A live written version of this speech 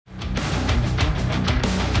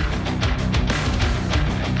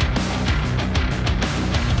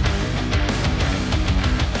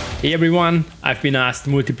Hey everyone, I've been asked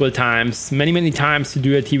multiple times, many times to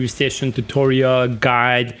do a TV station tutorial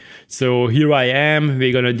guide. So here I am.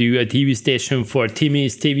 We're gonna do a TV station for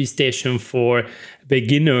Timmy's TV station for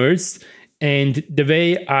beginners. And the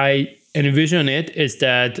way I envision it is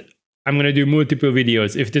that I'm gonna do multiple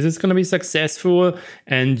videos. If this is gonna be successful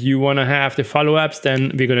and you wanna have the follow-ups,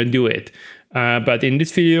 then we're gonna do it. But in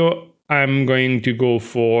this video, I'm going to go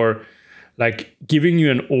for like giving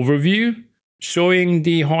you an overview, showing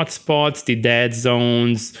the hotspots, the dead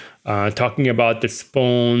zones, talking about the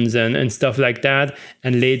spawns and stuff like that.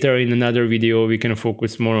 And later in another video, we can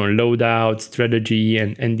focus more on loadout, strategy,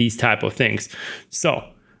 and these type of things. So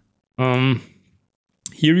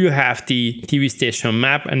here you have the TV station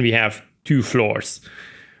map, and we have 2 floors.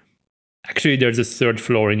 Actually, there's a 3rd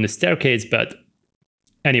floor in the staircase, but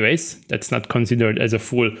anyways, that's not considered as a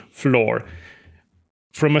full floor.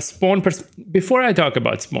 From a spawn before I talk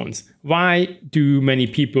about spawns, why do many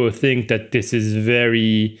people think that this is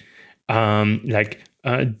very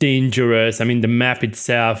dangerous? I mean, the map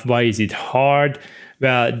itself, why is it hard?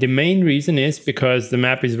 Well, the main reason is because the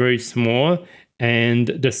map is very small and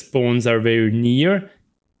the spawns are very near.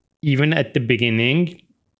 Even at the beginning,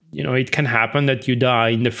 you know, it can happen that you die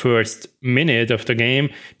in the first minute of the game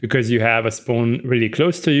because you have a spawn really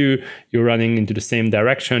close to you, you're running into the same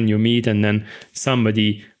direction, you meet, and then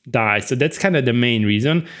somebody dies. So that's kind of the main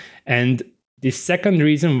reason. And the second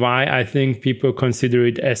reason why I think people consider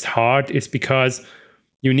it as hard is because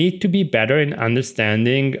you need to be better in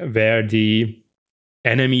understanding where the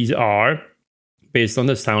enemies are based on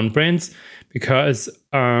the sound prints. Because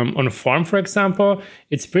on a farm, for example,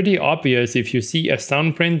 it's pretty obvious if you see a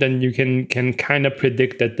sound print, then you can kind of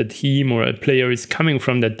predict that the team or a player is coming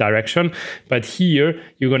from that direction. But here,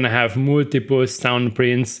 you're going to have multiple sound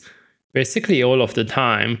prints basically all of the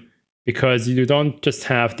time, because you don't just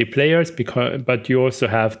have the players, but you also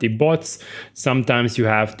have the bots. Sometimes you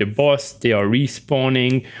have the boss, they are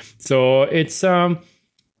respawning. So it's I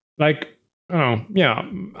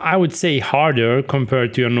would say harder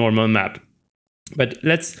compared to a normal map. But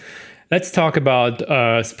let's talk about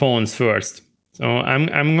spawns first. So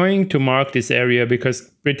I'm going to mark this area because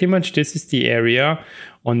pretty much this is the area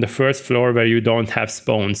on the 1st floor where you don't have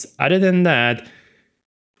spawns. Other than that,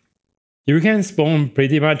 you can spawn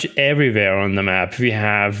pretty much everywhere on the map. We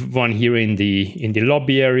have one here in the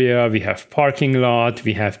lobby area. We have parking lot.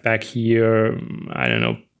 We have back here. I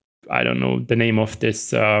don't know the name of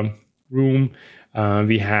this room.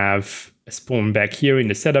 We have spawn back here in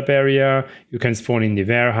the setup area. You can spawn in the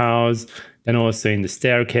warehouse, then also in the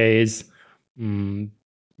staircase. You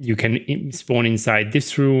can spawn inside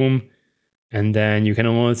this room, and then you can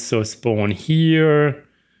also spawn here.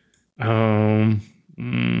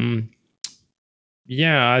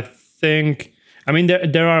 Yeah, I think, I mean,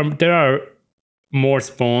 there are more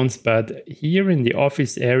spawns, but here in the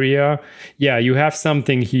office area, yeah, you have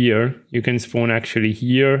something here. You can spawn actually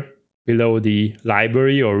here below the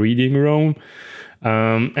library or reading room.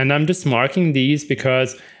 And I'm just marking these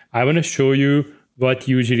because I want to show you what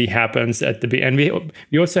usually happens at the and we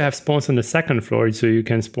also have spawns on the 2nd floor, so you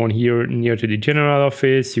can spawn here near to the general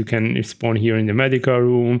office. You can spawn here in the medical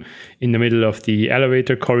room, in the middle of the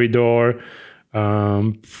elevator corridor.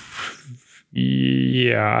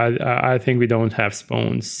 Yeah, I think we don't have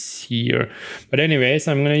spawns here. But anyways,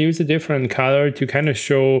 I'm going to use a different color to kind of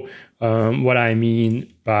show what I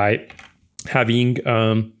mean by having,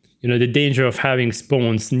 the danger of having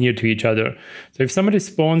spawns near to each other. So if somebody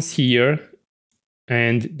spawns here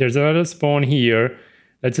and there's another spawn here,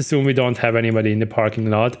 let's assume we don't have anybody in the parking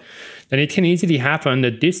lot, then it can easily happen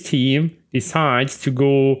that this team decides to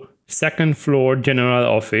go 2nd floor general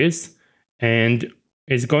office and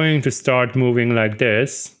is going to start moving like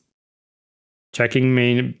this, checking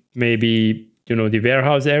maybe the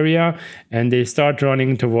warehouse area, and they start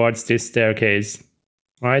running towards this staircase,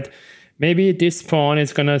 right? Maybe this spawn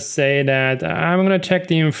is gonna say that I'm gonna check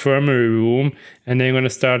the infirmary room, and they're gonna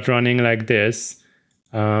start running like this,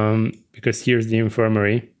 because here's the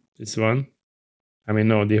infirmary, this one. I mean,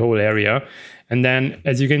 no, the whole area. And then,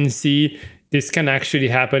 as you can see, this can actually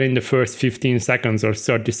happen in the first 15 seconds or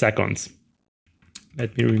 30 seconds.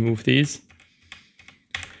 Let me remove these.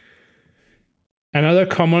 Another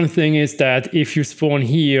common thing is that if you spawn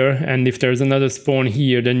here and if there's another spawn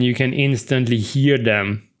here, then you can instantly hear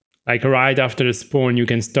them. Like right after the spawn, you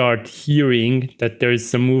can start hearing that there is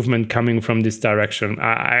some movement coming from this direction,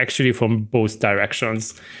 actually from both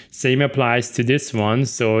directions. Same applies to this one.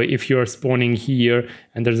 So if you're spawning here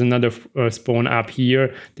and there's another spawn up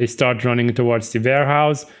here, they start running towards the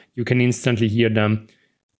warehouse, you can instantly hear them.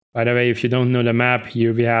 By the way, if you don't know the map,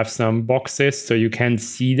 here we have some boxes, so you can't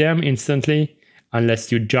see them instantly.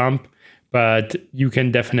 unless you jump, but you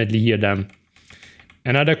can definitely hear them.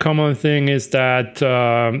 Another common thing is that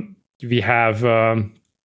we have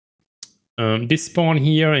this spawn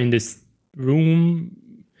here in this room.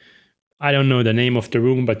 I don't know the name of the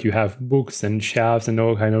room, but you have books and shelves and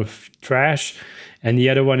all kind of trash. And the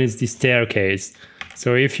other one is the staircase.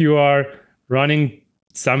 So if you are running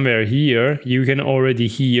somewhere here, you can already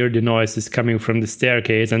hear the noises coming from the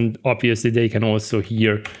staircase, and obviously they can also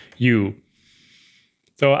hear you.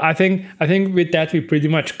 So I think with that we pretty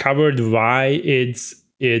much covered why it's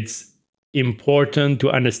important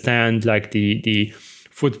to understand like the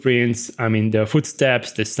footprints, I mean the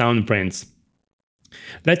footsteps, the sound prints.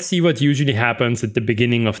 Let's see what usually happens at the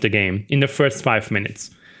beginning of the game. In the first 5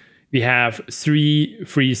 minutes, we have 3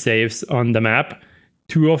 free saves on the map,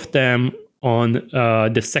 2 of them on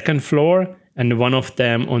the second floor and 1 of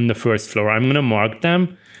them on the first floor. I'm going to mark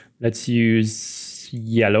them. Let's use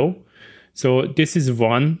yellow. So this is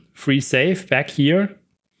 1 free save back here.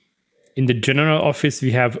 In the general office,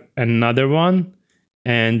 we have another one.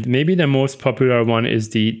 And maybe the most popular one is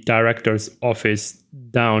the director's office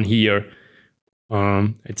down here.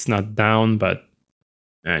 It's not down, but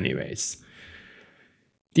anyways.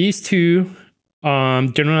 These 2,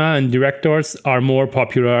 general and directors, are more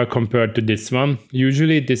popular compared to this one.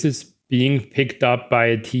 Usually this is being picked up by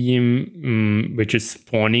a team which is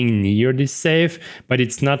spawning near this save, but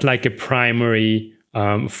it's not like a primary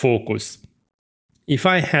focus. If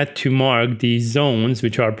I had to mark these zones,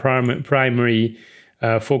 which are primary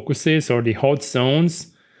focuses or the hot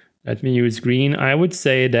zones, let me use green, I would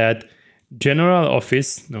say that general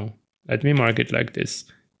office, no, let me mark it like this.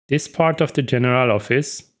 This part of the general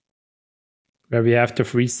office, where we have the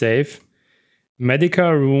free save,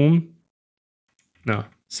 medical room, no,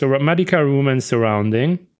 so medical room and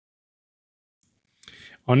surrounding.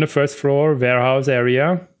 On the first floor, warehouse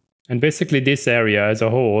area, and basically this area as a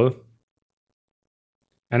whole.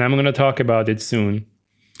 And I'm going to talk about it soon.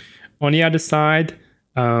 On the other side,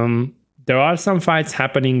 there are some fights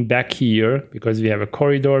happening back here because we have a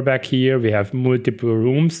corridor back here. We have multiple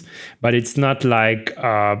rooms, but it's not like,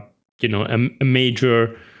 you know, a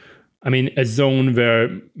major, I mean, a zone where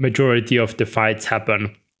majority of the fights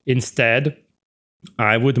happen. Instead,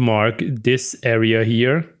 I would mark this area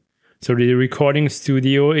here. So the recording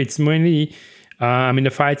studio, it's mainly, I mean,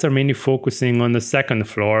 the fights are mainly focusing on the second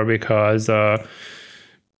floor because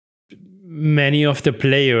many of the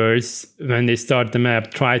players, when they start the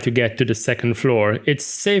map, try to get to the second floor. It's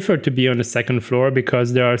safer to be on the second floor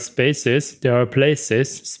because there are spaces, there are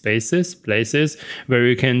places where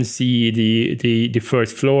you can see the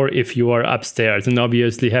first floor if you are upstairs. And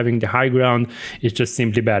obviously having the high ground is just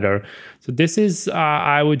simply better. So this is,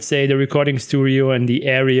 I would say, the recording studio, and the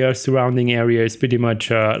area, surrounding area, is pretty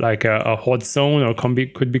much like a hot zone, or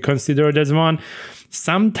could be considered as one.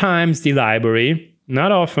 Sometimes the library,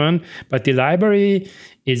 not often, but the library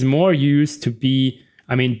is more used to be,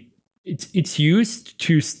 I mean, it's used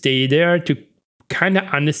to stay there to kind of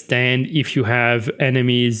understand if you have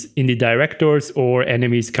enemies in the directors or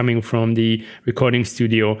enemies coming from the recording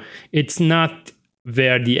studio. It's not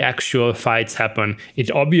where the actual fights happen.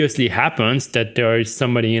 It obviously happens that there is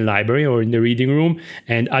somebody in library or in the reading room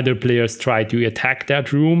and other players try to attack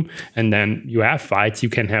that room, and then you have fights. You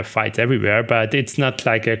can have fights everywhere, but it's not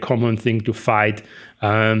like a common thing to fight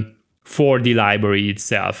for the library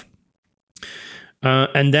itself.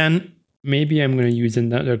 And then maybe I'm going to use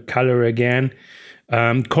another color again.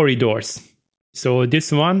 Corridors. So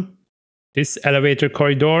this one, this elevator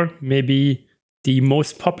corridor, maybe the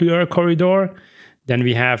most popular corridor. Then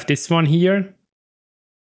we have this one here.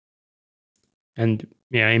 And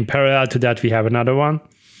yeah, in parallel to that, we have another one.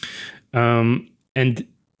 And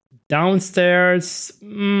downstairs,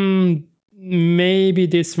 maybe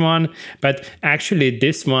this one. But actually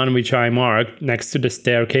this one, which I marked next to the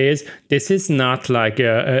staircase, this is not like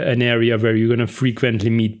an area where you're going to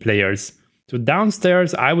frequently meet players. So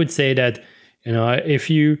downstairs, I would say that, you know,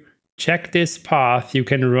 if you check this path, you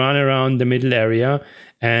can run around the middle area,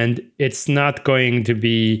 and it's not going to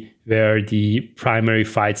be where the primary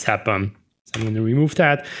fights happen. So I'm going to remove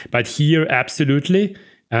that. But here, absolutely,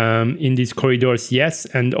 in these corridors, yes.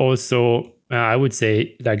 And also, I would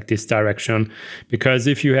say like this direction, because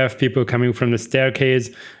if you have people coming from the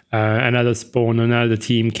staircase, another spawn, another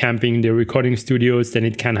team camping the recording studios, then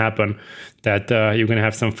it can happen that you're going to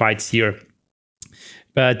have some fights here.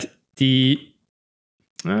 But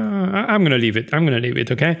I'm going to leave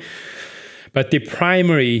it, okay? But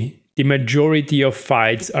the majority of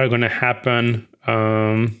fights are going to happen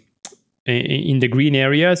in the green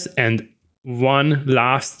areas. And one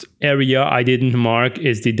last area I didn't mark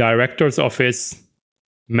is the director's office,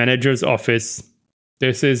 manager's office,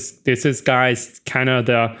 This is guys kind of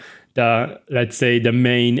the let's say the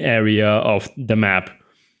main area of the map,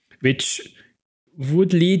 which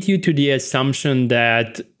would lead you to the assumption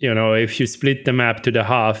that, you know, if you split the map to the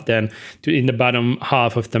half, then in the bottom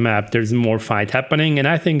half of the map there's more fight happening. And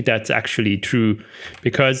I think that's actually true,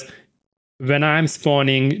 because when I'm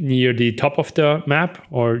spawning near the top of the map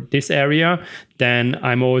or this area, then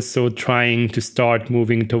I'm also trying to start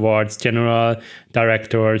moving towards general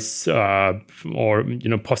directors or, you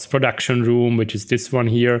know, post-production room, which is this one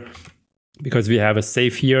here, because we have a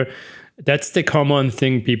safe here. That's the common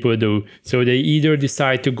thing people do. So they either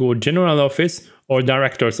decide to go general office or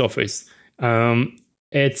director's office.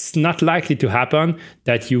 It's not likely to happen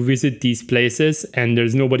that you visit these places and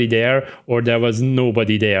there's nobody there, or there was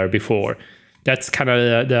nobody there before. That's kind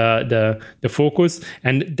of the focus.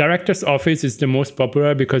 And director's office is the most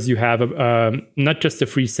popular because you have not just a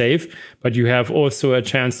free save, but you have also a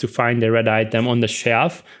chance to find a red item on the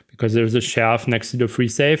shelf, because there's a shelf next to the free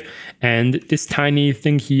save. And this tiny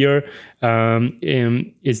thing here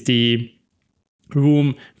is the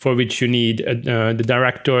room for which you need the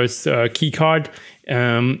director's key card.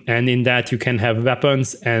 And in that you can have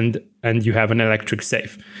weapons and you have an electric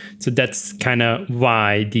safe. So that's kind of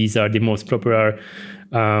why these are the most popular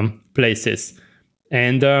places.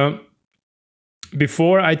 And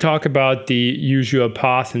before I talk about the usual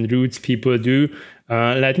paths and routes people do,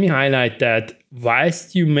 let me highlight that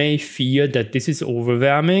whilst you may feel that this is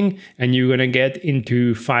overwhelming and you're going to get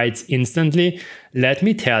into fights instantly, let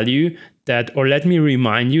me tell you that, or let me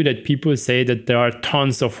remind you that people say that there are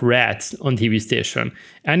tons of rats on TV station.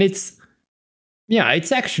 And it's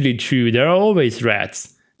actually true. There are always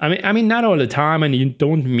rats. I mean, not all the time, and you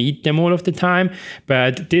don't meet them all of the time,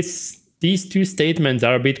 but these two statements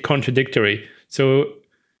are a bit contradictory. So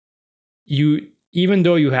even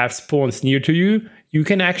though you have spawns near to you, you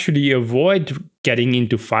can actually avoid getting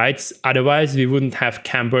into fights. Otherwise, we wouldn't have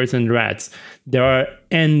campers and rats. There are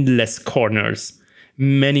endless corners,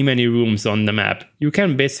 many rooms on the map. You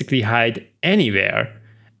can basically hide anywhere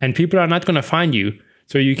and people are not going to find you.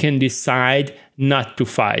 So you can decide not to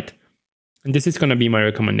fight. And this is going to be my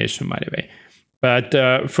recommendation, by the way. But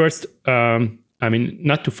first,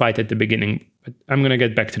 not to fight at the beginning, but I'm going to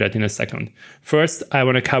get back to that in a second. First, I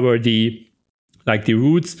want to cover the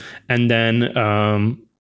routes, and then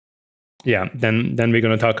then we're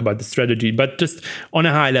going to talk about the strategy, but just on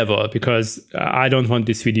a high level, because I don't want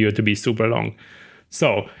this video to be super long.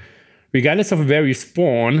 So regardless of where you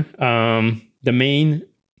spawn, the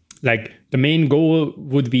main goal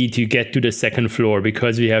would be to get to the second floor,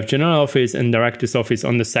 because we have general office and director's office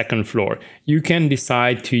on the second floor. You can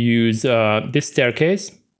decide to use this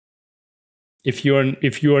staircase if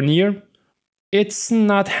you're near. It's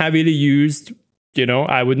not heavily used. You know,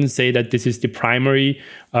 I wouldn't say that this is the primary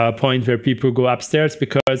point where people go upstairs,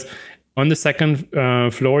 because on the second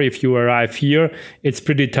floor, if you arrive here, it's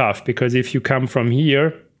pretty tough, because if you come from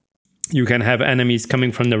here, you can have enemies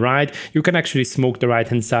coming from the right. You can actually smoke the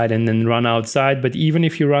right-hand side and then run outside. But even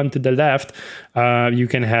if you run to the left, you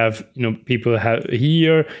can have, people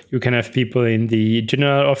here. You can have people in the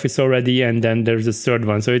general office already, and then there's a third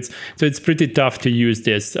one. So it's pretty tough to use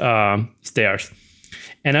this stairs.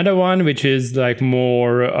 Another one, which is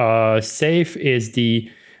more safe, is the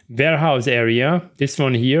warehouse area. This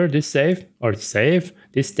one here, this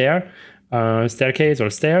this staircase or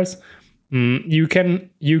stairs. You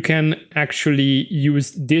can actually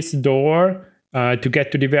use this door to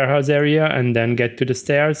get to the warehouse area and then get to the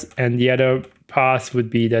stairs. And the other path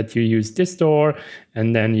would be that you use this door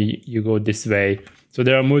and then you go this way. So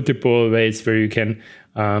there are multiple ways where you can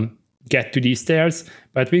get to these stairs,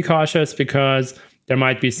 but be cautious, because there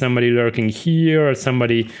might be somebody lurking here, or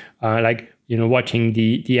somebody watching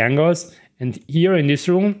the angles. And here in this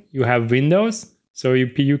room, you have windows. So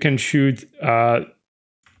you can shoot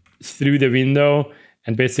through the window,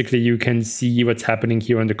 and basically you can see what's happening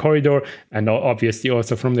here on the corridor. And obviously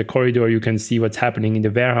also from the corridor, you can see what's happening in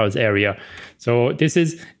the warehouse area. So this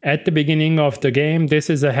is at the beginning of the game. This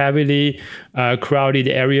is a heavily crowded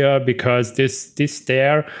area, because this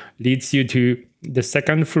stair leads you to the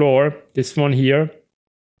second floor, this one here.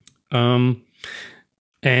 And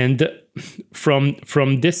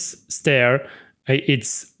from this stair,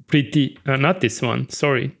 it's pretty, not this one,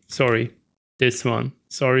 sorry, this one,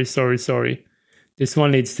 sorry. This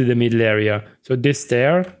one leads to the middle area. So this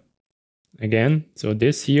stair, again, so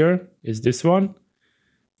this here is this one.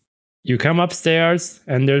 You come upstairs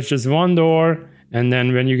and there's just one door. And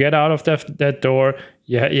then when you get out of that door,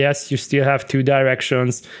 yes, you still have two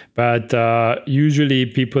directions, but usually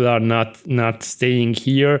people are not staying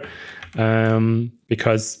here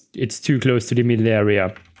because it's too close to the middle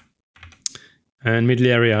area. and middle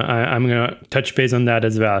area. I'm gonna touch base on that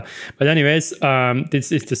as well. But anyways,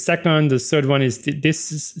 this is the second. The third one is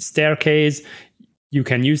this staircase. You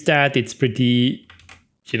can use that. It's pretty,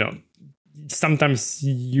 you know, sometimes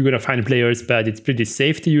you're gonna find players, but it's pretty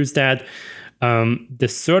safe to use that. The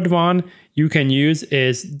third one you can use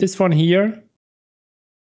is this one here.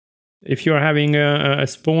 If you're having a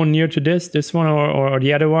spawn near to this one or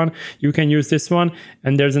the other one, you can use this one.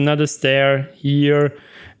 And there's another stair here,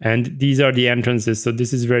 and these are the entrances. So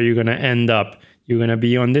this is where you're gonna end up. You're gonna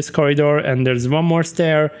be on this corridor, and there's one more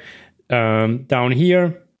stair down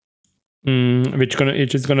here,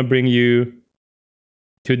 which is gonna bring you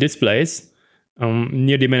to this place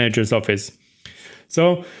near the manager's office.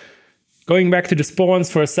 So going back to the spawns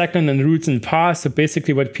for a second and routes and paths. So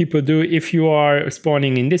basically what people do, if you are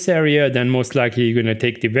spawning in this area, then most likely you're going to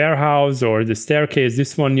take the warehouse or the staircase,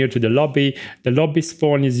 this one near to the lobby. The lobby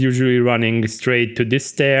spawn is usually running straight to this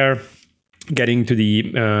stair, getting to the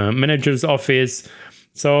manager's office.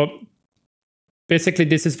 So basically,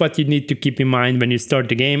 this is what you need to keep in mind when you start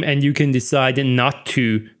the game, and you can decide not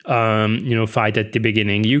to, fight at the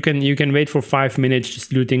beginning. You can wait for 5 minutes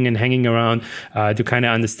just looting and hanging around to kind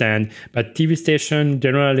of understand. But TV station,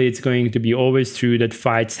 generally, it's going to be always true that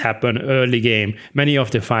fights happen early game. Many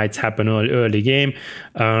of the fights happen early game,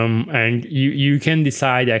 and you can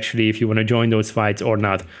decide actually if you want to join those fights or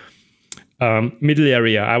not. Middle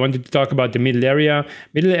area. I wanted to talk about the middle area.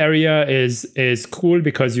 Middle area is cool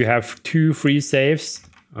because you have 2 free saves.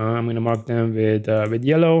 I'm going to mark them with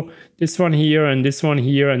yellow. This one here and this one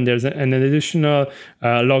here, and there's an additional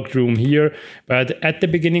locked room here. But at the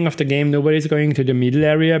beginning of the game, nobody's going to the middle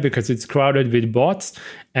area because it's crowded with bots,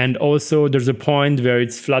 and also there's a point where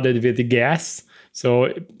it's flooded with gas. So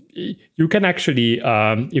you can actually,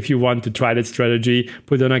 if you want to try that strategy,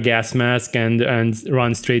 put on a gas mask and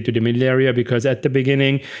run straight to the middle area, because at the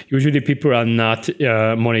beginning, usually people are not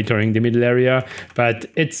monitoring the middle area, but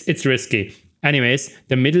it's risky. Anyways,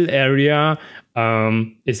 the middle area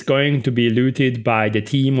is going to be looted by the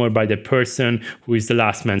team or by the person who is the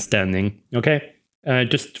last man standing, okay?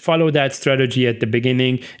 Just follow that strategy at the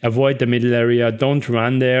beginning, avoid the middle area, don't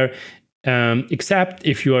run there. Except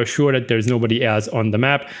if you are sure that there's nobody else on the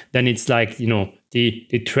map, then it's like, you know, the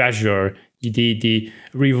treasure, the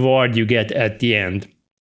reward you get at the end.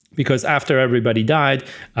 Because after everybody died,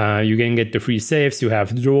 you can get the free saves, you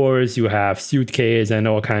have drawers, you have suitcase and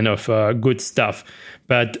all kind of good stuff.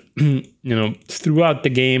 But, throughout the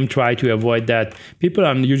game, try to avoid that. People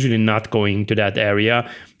are usually not going to that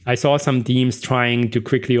area. I saw some teams trying to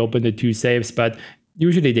quickly open the 2 saves, but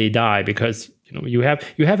usually they die because you have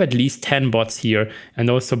at least 10 bots here, and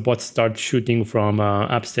also bots start shooting from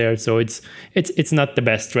upstairs. So it's not the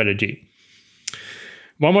best strategy.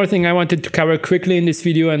 One more thing I wanted to cover quickly in this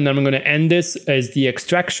video, and then I'm going to end this, is the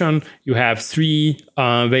extraction. You have 3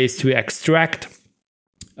 ways to extract.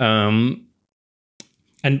 And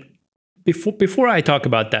before I talk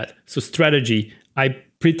about that, so strategy, I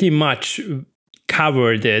pretty much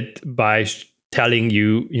covered it by telling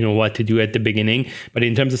you, what to do at the beginning. But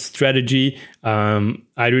in terms of strategy,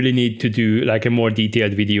 I really need to do like a more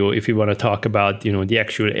detailed video if you want to talk about, the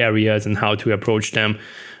actual areas and how to approach them.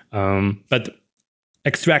 But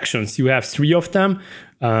extractions, you have 3 of them.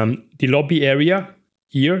 The lobby area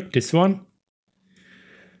here, this one.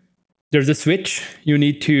 There's a switch. You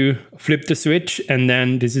need to flip the switch, and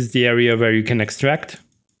then this is the area where you can extract.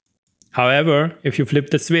 However, if you flip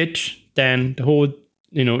the switch, then the whole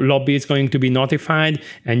lobby is going to be notified,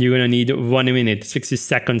 and you're going to need 1 minute, 60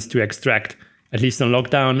 seconds to extract. At least on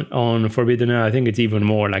lockdown. On forbidden, I think it's even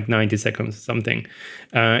more, like 90 seconds something.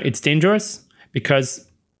 It's dangerous because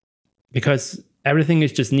everything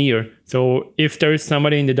is just near. So if there is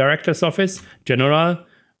somebody in the director's office, general,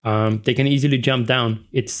 they can easily jump down.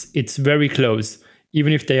 It's very close.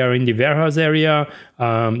 Even if they are in the warehouse area,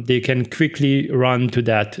 they can quickly run to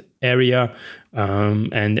that area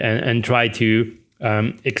and try to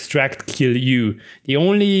extract, kill you. The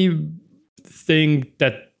only thing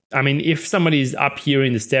that, if somebody is up here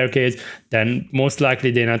in the staircase, then most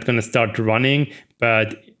likely they're not going to start running,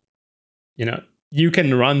 but you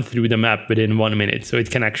can run through the map within 1 minute, so it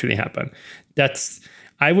can actually happen.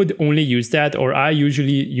 I would only use that, or I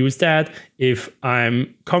usually use that if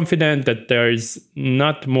I'm confident that there's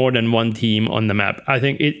not more than 1 team on the map. I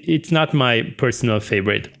think it's not my personal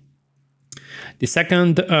favorite. The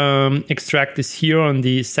second extract is here on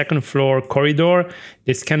the 2nd floor corridor.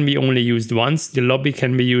 This can be only used once. The lobby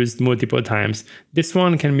can be used multiple times. This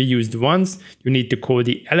one can be used once. You need to call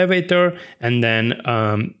the elevator and then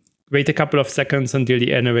wait a couple of seconds until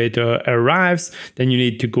the elevator arrives. Then you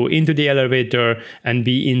need to go into the elevator and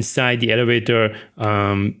be inside the elevator,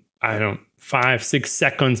 5-6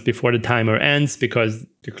 seconds before the timer ends, because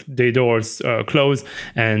the doors close,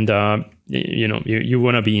 and you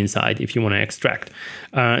want to be inside if you want to extract.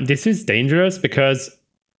 This is dangerous because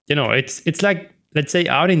it's like, let's say,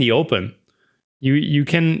 out in the open. You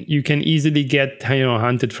can easily get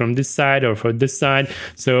hunted from this side or from this side.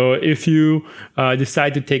 So if you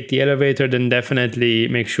decide to take the elevator, then definitely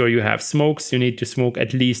make sure you have smokes. You need to smoke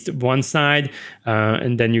at least one side,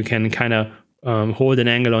 and then you can kind of hold an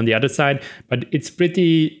angle on the other side. But it's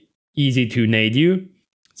pretty easy to nade you.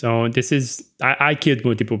 So this is, I killed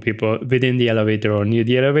multiple people within the elevator or near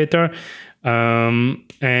the elevator.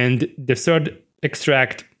 And the third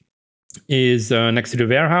extract is next to the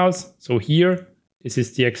warehouse. So here, this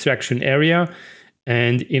is the extraction area.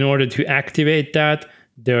 And in order to activate that,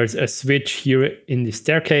 there's a switch here in the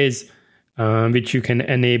staircase, which you can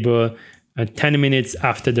enable 10 minutes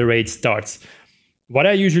after the raid starts. What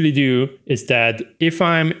I usually do is that if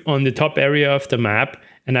I'm on the top area of the map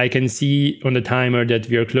and I can see on the timer that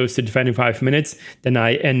we are close to 25 minutes, then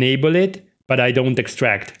I enable it, but I don't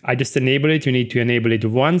extract. I just enable it. You need to enable it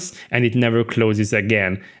once and it never closes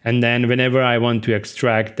again. And then whenever I want to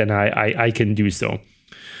extract, then I can do so.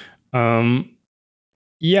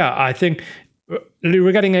 Yeah, I think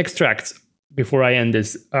regarding extracts, before I end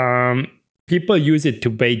this, people use it to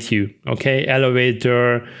bait you, okay?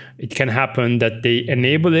 Elevator, it can happen that they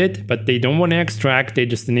enable it, but they don't want to extract. They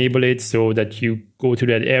just enable it so that you go to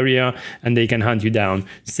that area and they can hunt you down.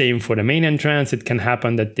 Same for the main entrance. It can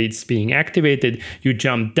happen that it's being activated. You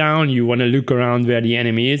jump down, you want to look around where the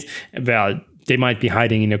enemy is. Well, they might be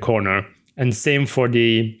hiding in a corner. And same for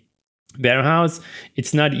the warehouse.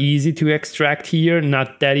 It's not easy to extract here,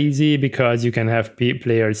 not that easy, because you can have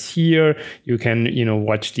players here. You can,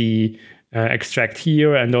 watch the extract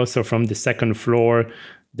here, and also from the second floor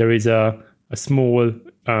there is a small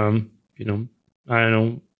I don't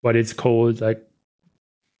know what it's called, like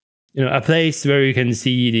a place where you can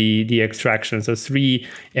see the extraction. So 3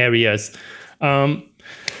 areas, and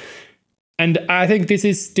I think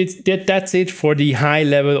that's it for the high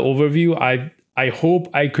level overview. I hope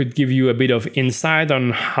I could give you a bit of insight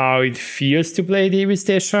on how it feels to play TV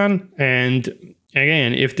Station. And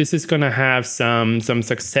again, if this is going to have some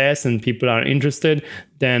success and people are interested,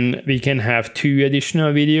 then we can have 2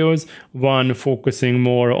 additional videos. One focusing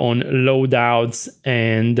more on loadouts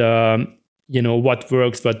and what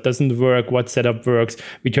works, what doesn't work, what setup works,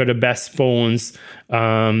 which are the best spawns,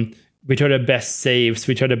 which are the best saves,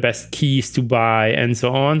 which are the best keys to buy, and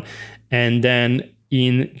so on. And then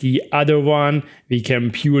in the other one, we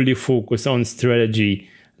can purely focus on strategy,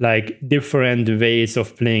 like different ways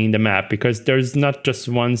of playing the map, because there's not just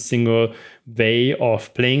one single way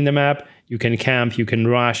of playing the map. You can camp, you can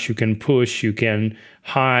rush, you can push, you can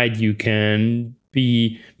hide, you can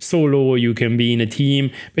be solo, you can be in a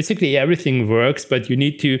team. Basically everything works, but you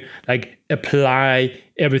need to apply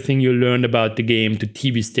everything you learned about the game to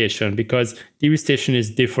TV Station, because TV Station is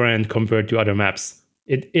different compared to other maps.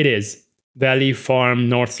 It is. Valley, Farm,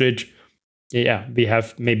 Northridge. Yeah, we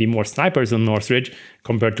have maybe more snipers on Northridge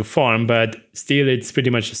compared to Farm, but still it's pretty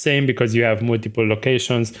much the same, because you have multiple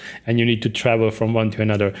locations and you need to travel from one to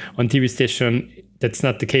another. On TV Station, that's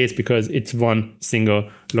not the case, because it's one single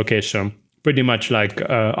location, pretty much like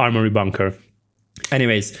Armory Bunker.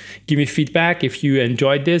 Anyways, give me feedback if you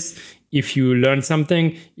enjoyed this, if you learned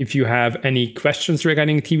something, if you have any questions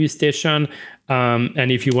regarding TV Station,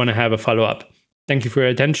 and if you want to have a follow-up. Thank you for your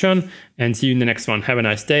attention, and see you in the next one. Have a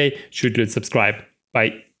nice day. Shoot, subscribe.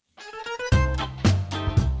 Bye.